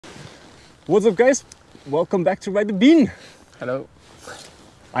What's up, guys? Welcome back to Ride the Bean. Hello.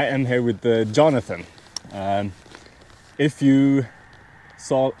 I am here with Jonathan. If you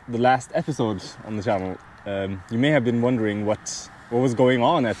saw the last episode on the channel, you may have been wondering what was going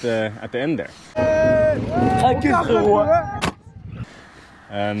on at the end there.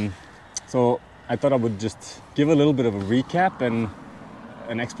 So I thought I would just give a little bit of a recap and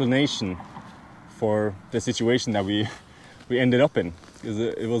an explanation for the situation that we ended up in, because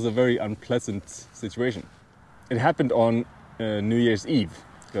it was a very unpleasant situation. It happened on New Year's Eve,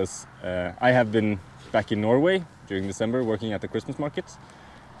 because I have been back in Norway during December working at the Christmas market,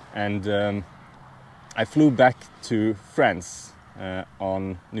 and I flew back to France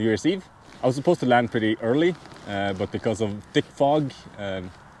on New Year's Eve. I was supposed to land pretty early, but because of thick fog,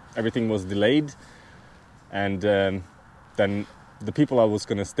 everything was delayed, and then the people I was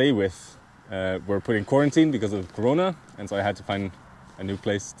going to stay with were put in quarantine because of Corona, and so I had to find a new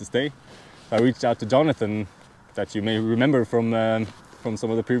place to stay. So I reached out to Jonathan, that you may remember from some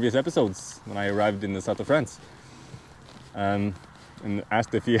of the previous episodes when I arrived in the south of France, and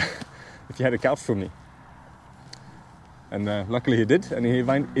asked if he had a couch for me. And luckily he did, and he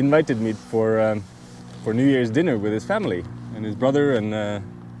invited me for New Year's dinner with his family and his brother, and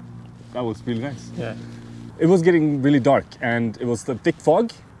that was really nice. Yeah. It was getting really dark, and it was the thick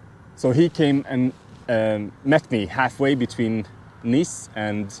fog, so he came and met me halfway between Nice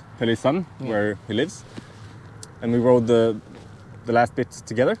and Pélissane, where he lives, and we rode the last bit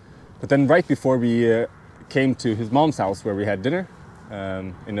together. But then right before we came to his mom's house, where we had dinner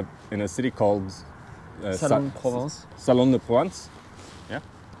in a city called Salon de Provence. Yeah,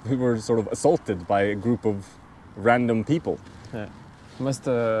 we were sort of assaulted by a group of random people. Yeah. Most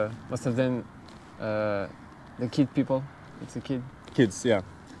of them, the kid people. It's a kid. Kids, yeah.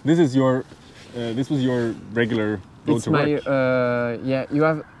 This is your. This was your regular road It's to my work. yeah. You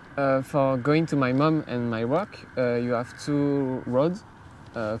have for going to my mom and my work. You have two roads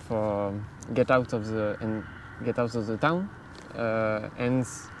for get out of the town, and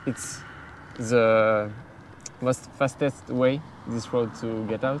it's the most fastest way, this road, to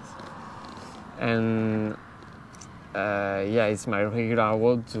get out. And yeah, it's my regular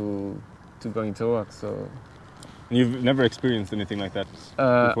road to going to work. So You've never experienced anything like that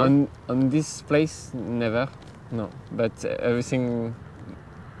before? on this place, never. No, but everything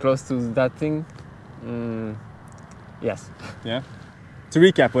close to that thing, yes. Yeah. To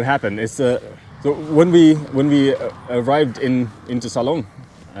recap, what happened is so when we arrived into Salon,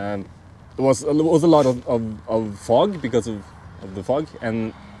 there was a lot of fog because of the fog,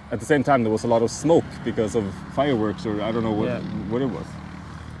 and at the same time there was a lot of smoke because of fireworks, or I don't know what it was.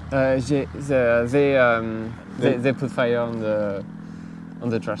 They put fire on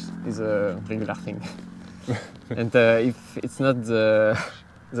the trash. Is a regular thing. And if it's not the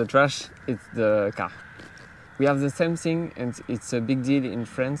trash, it's the car. We have the same thing, and it's a big deal in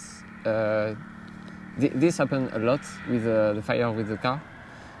France. This happened a lot with the fire with the car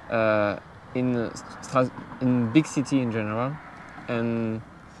in big city in general, and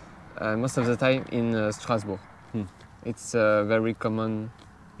most of the time in Strasbourg. It's very common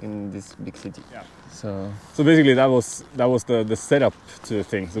in this big city. Yeah. So basically that was the setup to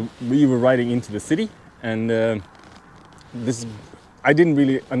things. So we were riding into the city, and I didn't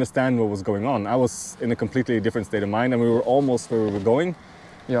really understand what was going on. I was in a completely different state of mind, and we were almost where we were going.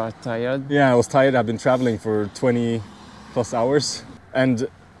 you are tired? Yeah, I was tired. I've been traveling for 20 plus hours, and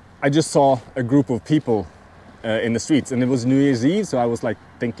I just saw a group of people in the streets, and it was New Year's Eve, so I was like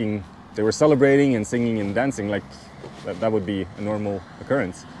thinking they were celebrating and singing and dancing, like that would be a normal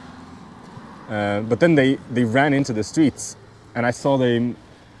occurrence. But then they ran into the streets, and I saw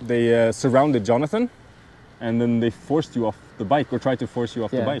they surrounded Jonathan, and then they forced you off the bike, or tried to force you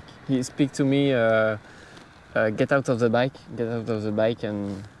off the bike. He speak to me, get out of the bike,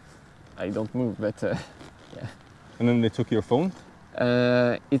 and I don't move, but yeah. And then they took your phone?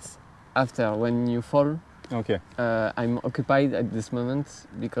 It's after, when you fall. Okay. I'm occupied at this moment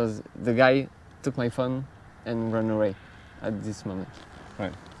because the guy took my phone and ran away at this moment.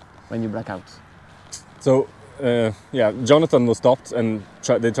 Right. When you black out. So, yeah, Jonathan was stopped, and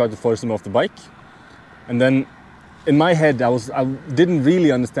they tried to force him off the bike. And then, in my head, I didn't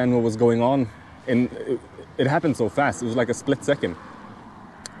really understand what was going on. And it happened so fast. It was like a split second.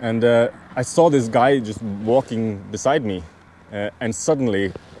 And I saw this guy just walking beside me, and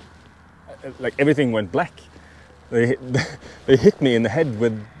suddenly, like, everything went black. They hit me in the head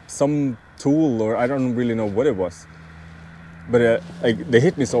with some tool, or I don't really know what it was. But they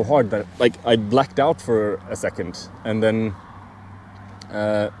hit me so hard that I blacked out for a second, and then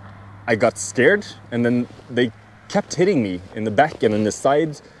I got scared, and then they kept hitting me in the back and in the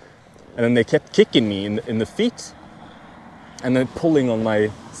side, and then they kept kicking me in the feet, and then pulling on my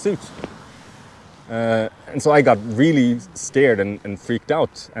suit. And so I got really scared and freaked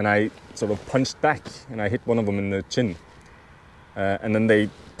out, and I sort of punched back, and I hit one of them in the chin. And then they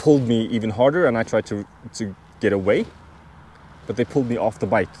pulled me even harder, and I tried to get away, but they pulled me off the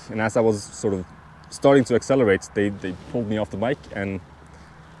bike. And as I was sort of starting to accelerate, they pulled me off the bike, and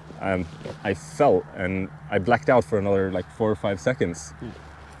I fell, and I blacked out for another like 4 or 5 seconds.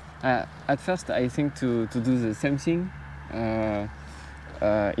 At first, I think to do the same thing.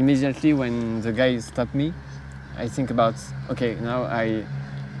 Immediately when the guy stopped me, I think about, okay, now I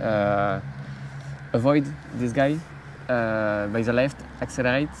avoid this guy by the left,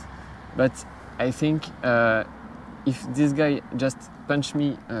 accelerate. But I think if this guy just punched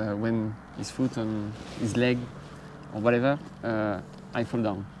me when his foot on his leg or whatever, I fall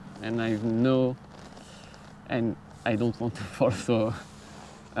down. And I know, and I don't want to fall, so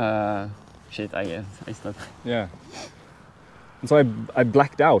shit, I guess I stopped. Yeah. And so I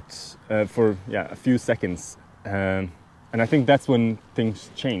blacked out for a few seconds, and I think that's when things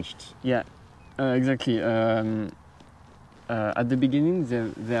changed. Yeah, exactly. At the beginning,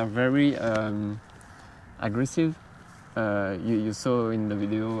 they are very aggressive. You saw in the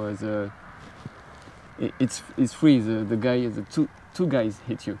video it's free. The guy, the two guys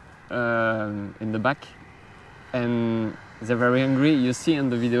hit you in the back, and they're very angry. You see in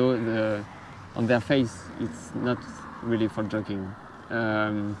the video on their face, it's not really for joking.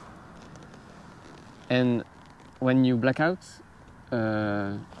 And when you black out,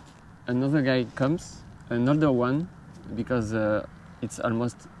 another guy comes, another one, because it's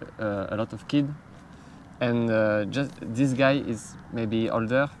almost a lot of kids, and just this guy is maybe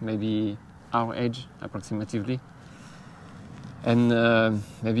older, maybe our age approximately, and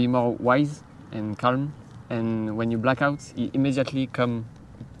maybe more wise and calm. And when you black out, he immediately come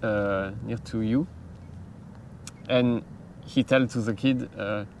near to you, and he tells to the kid,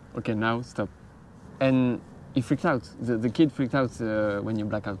 okay, now stop. And he freaked out. The kid freaked out when you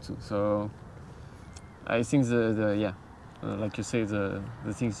black out too. So I think like you say, the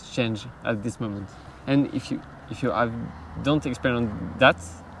things change at this moment. And if you don't experience that,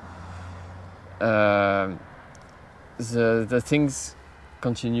 the things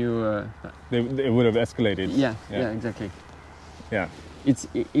continue. They would have escalated. Yeah, exactly. Yeah. It's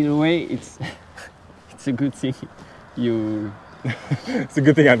in a way it's it's a good thing. It's a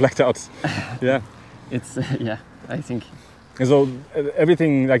good thing I blacked out. Yeah. It's I think. And so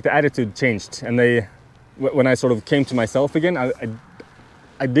everything, like the attitude changed, and when I sort of came to myself again, I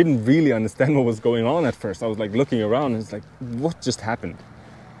didn't really understand what was going on at first. I was like looking around, and it's like, what just happened?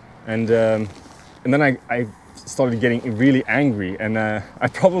 And then I started getting really angry, and I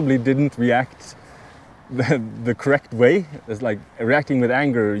probably didn't react the correct way. It's like reacting with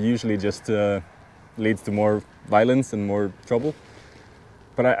anger usually just leads to more violence and more trouble.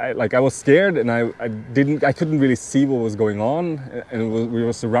 But I was scared, and I couldn't really see what was going on, and we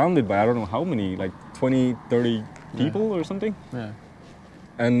were surrounded by I don't know how many, like 20, 30 people or something. Yeah.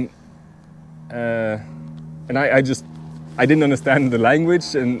 And I didn't understand the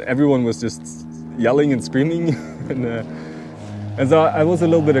language, and everyone was just yelling and screaming, and so I was a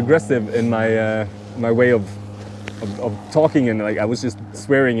little bit aggressive in my way of talking, and like I was just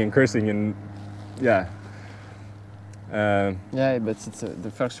swearing and cursing, and yeah. Yeah, but it's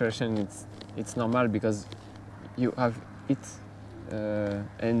the first reaction. It's normal because you have it,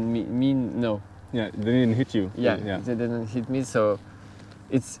 and me no. Yeah, they didn't hit you. Yeah, they didn't hit me, so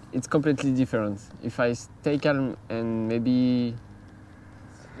it's completely different. If I stay calm and maybe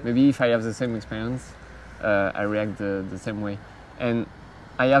if I have the same experience, I react the same way, and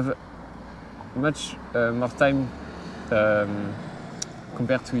I have much more time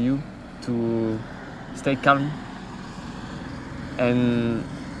compared to you to stay calm and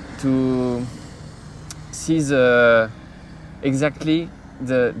to see exactly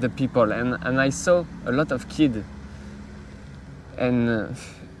the people, and I saw a lot of kids, and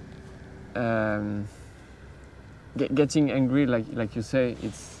getting angry, like you say,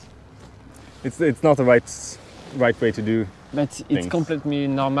 it's not the right way to do. But it's completely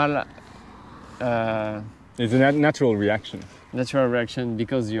normal. It's a natural reaction. Natural reaction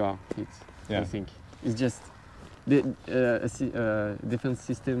because you are hit. Yeah. I think it's just the defense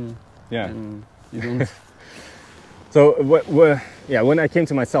system. Yeah. And you don't. So when I came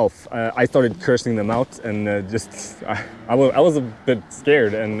to myself, I started cursing them out, and I was a bit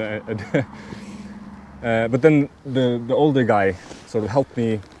scared, and but then the older guy sort of helped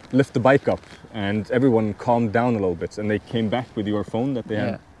me lift the bike up, and everyone calmed down a little bit, and they came back with your phone that they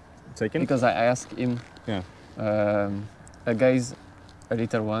had taken. Because I asked him. Yeah. A guy's a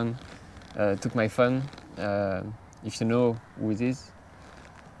little one, took my phone. If you know who it is,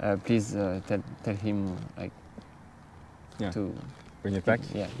 please tell him like to bring it back.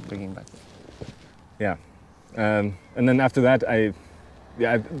 Yeah, bring it back. Yeah, and then after that,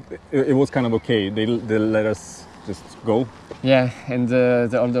 it was kind of okay. They let us just go. Yeah, and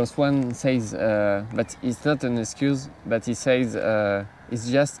the oldest one says, but it's not an excuse. But he says, it's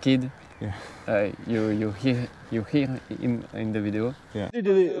just kid. Yeah. You hear him in the video. Yeah.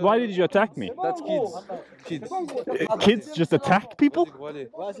 Why did you attack me? That's kids. Kids. Kids just attack people?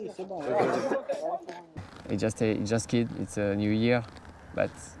 It's just kid. It's a new year, but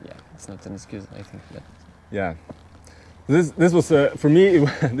yeah, it's not an excuse. I think. But yeah, this was for me.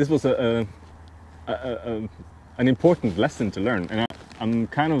 This was an important lesson to learn, and I'm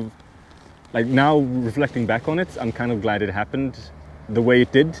kind of like now reflecting back on it. I'm kind of glad it happened the way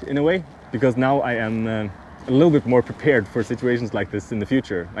it did in a way, because now I am a little bit more prepared for situations like this in the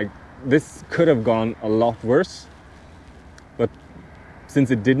future. Like this could have gone a lot worse, but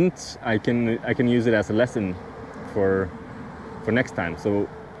since it didn't, I can use it as a lesson for next time. So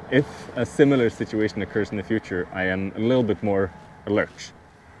if a similar situation occurs in the future, I am a little bit more alert.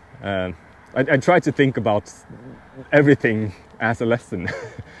 I try to think about everything as a lesson.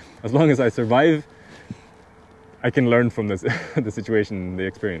 As long as I survive, I can learn from this, the situation, the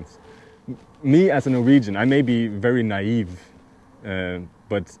experience. Me as a Norwegian, I may be very naive,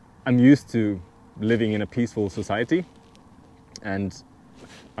 but I'm used to living in a peaceful society. And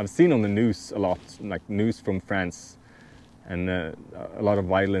I've seen on the news a lot, like news from France, and a lot of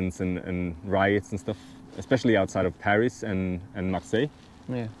violence and riots and stuff, especially outside of Paris and Marseille.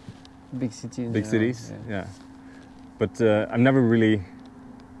 Yeah, big cities. Big cities, yeah. But I've never really,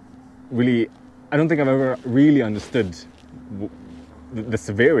 I don't think I've ever really understood the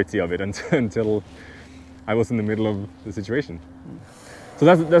severity of it until I was in the middle of the situation. So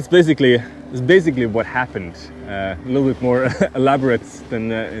that's basically what happened. A little bit more elaborate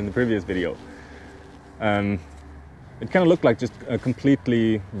than in the previous video. It kind of looked like just a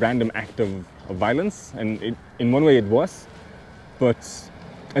completely random act of violence, and in one way it was, but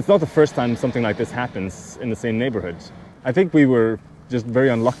it's not the first time something like this happens in the same neighborhood. I think we were just very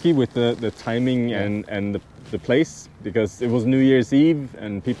unlucky with the timing and the place, because it was New Year's Eve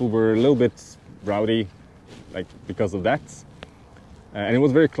and people were a little bit rowdy, like because of that. And it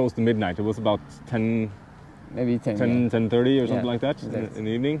was very close to midnight. It was about 10, maybe 10, 10:30 or something like that in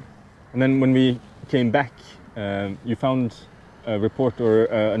the evening. And then when we came back, you found a report or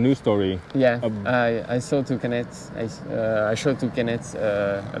a news story. Yeah, I saw to Kenneth. I showed to Kenneth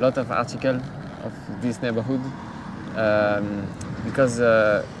a lot of articles of this neighborhood because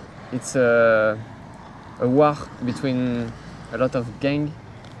it's a war between a lot of gang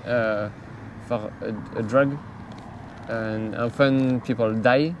for a drug, and often people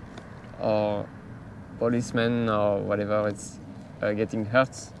die, or policemen or whatever, it's getting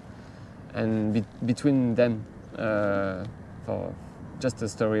hurt, and between them for just a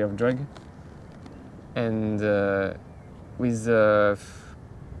story of drug. And with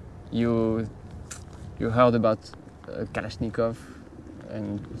you heard about Kalashnikov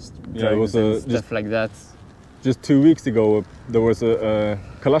and drugs, it was and stuff like that. Just 2 weeks ago, there was a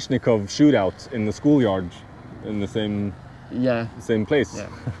Kalashnikov shootout in the schoolyard in the same place. Yeah.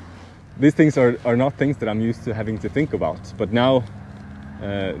 These things are not things that I'm used to having to think about, but now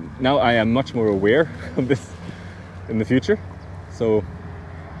I am much more aware of this in the future. So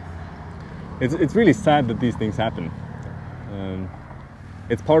it's really sad that these things happen.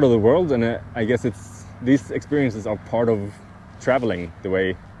 It's part of the world, and I guess these experiences are part of traveling the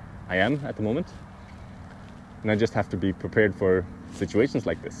way I am at the moment. And I just have to be prepared for situations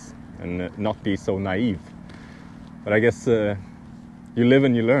like this and not be so naive. But I guess you live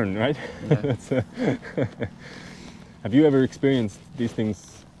and you learn, right? Yeah. Have you ever experienced these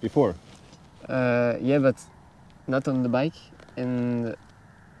things before? Yeah, but not on the bike and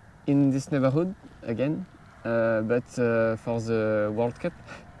in this neighborhood again, but for the World Cup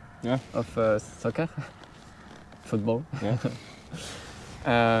of soccer, football. Yeah.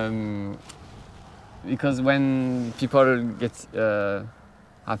 Because when people get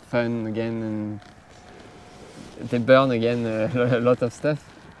have fun again and they burn again a lot of stuff,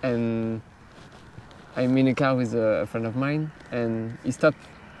 and I'm in a car with a friend of mine, and he stopped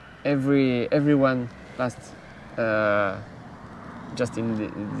everyone passed just in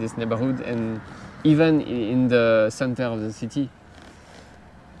this neighborhood, and even in the center of the city.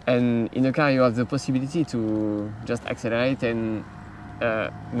 And in a car you have the possibility to just accelerate and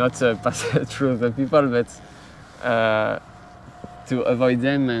not pass through the people, but to avoid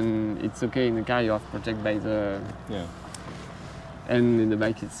them, and it's okay. In the car you are protected by the and in the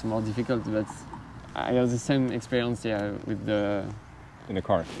bike it's more difficult. But I have the same experience with the In a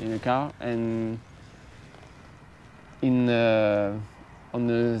car. in a car and in on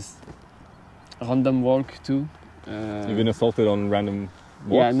a random walk too. You've been assaulted on random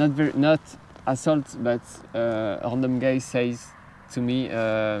walks? Yeah, not assault, but a random guy says to me,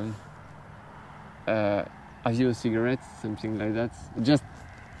 "Have you a cigarette?" Something like that.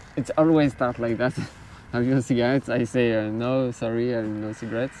 It's always start like that. Have you a cigarette? I say no, sorry, I have no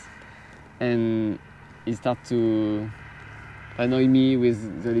cigarettes, and he start to annoy me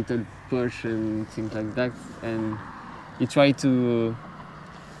with the little push and things like that, and he tried to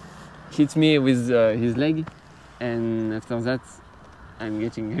hit me with his leg, and after that I'm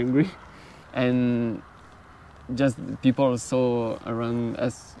getting angry, and just people saw around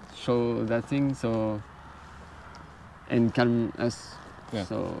us show that thing, so and calm us. Yeah.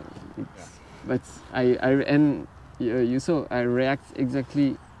 So it's, but you saw I react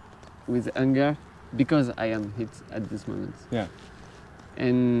exactly with anger because I am hit at this moment. Yeah.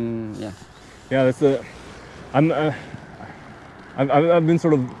 And yeah. Yeah, that's I've been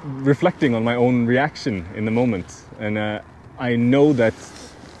sort of reflecting on my own reaction in the moment, and I know that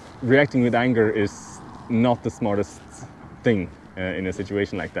reacting with anger is not the smartest thing in a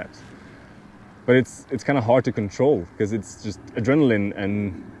situation like that. But it's kind of hard to control because it's just adrenaline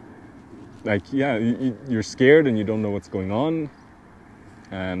and like you're scared and you don't know what's going on.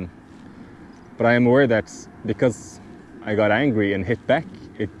 But I am aware that because I got angry and hit back,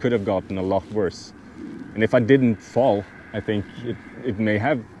 it could have gotten a lot worse. And if I didn't fall, I think it may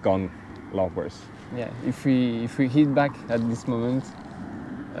have gone a lot worse. Yeah, if we hit back at this moment,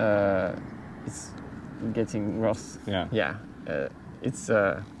 it's getting worse. Yeah. Yeah, it's.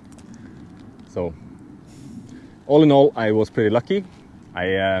 So, all in all, I was pretty lucky.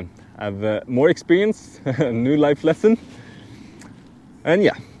 I have more experience, a new life lesson, and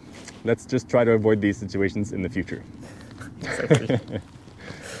yeah, let's just try to avoid these situations in the future. Exactly.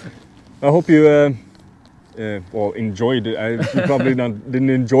 I hope you enjoyed it. You probably didn't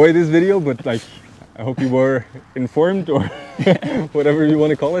enjoy this video, but like I hope you were informed or whatever you want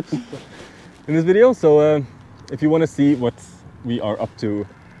to call it in this video. So if you want to see what we are up to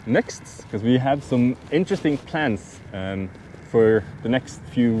next, because we have some interesting plans for the next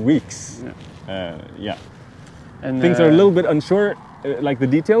few weeks. Yeah. And things are a little bit unsure, like the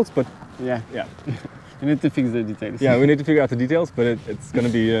details, but yeah. We need to fix the details. Yeah, we need to figure out the details, but it's gonna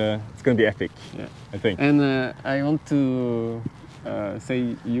be epic. Yeah, I think. And I want to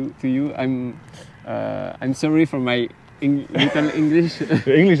say to you, I'm sorry for my little English.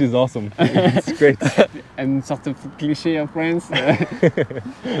 The English is awesome. It's great. I'm sort of cliché of France.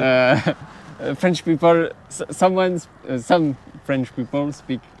 French people, some French people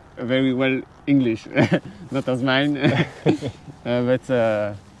speak very well English, not as mine. But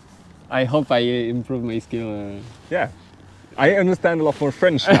I hope I improve my skill. Yeah, I understand a lot more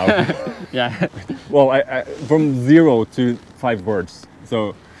French now. Yeah. Well, I from 0 to 5 words,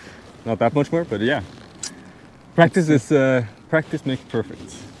 so not that much more, but yeah. Practice makes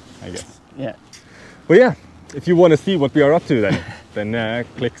perfect, I guess. Yeah. Well, yeah. If you want to see what we are up to, then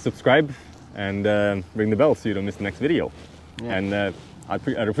click subscribe and ring the bell so you don't miss the next video. Yeah. And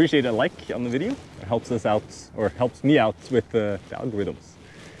I'd appreciate a like on the video. It helps us out, or helps me out with the algorithms.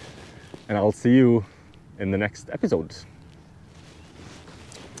 And I'll see you in the next episode.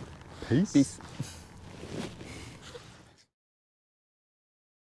 Peace. Peace.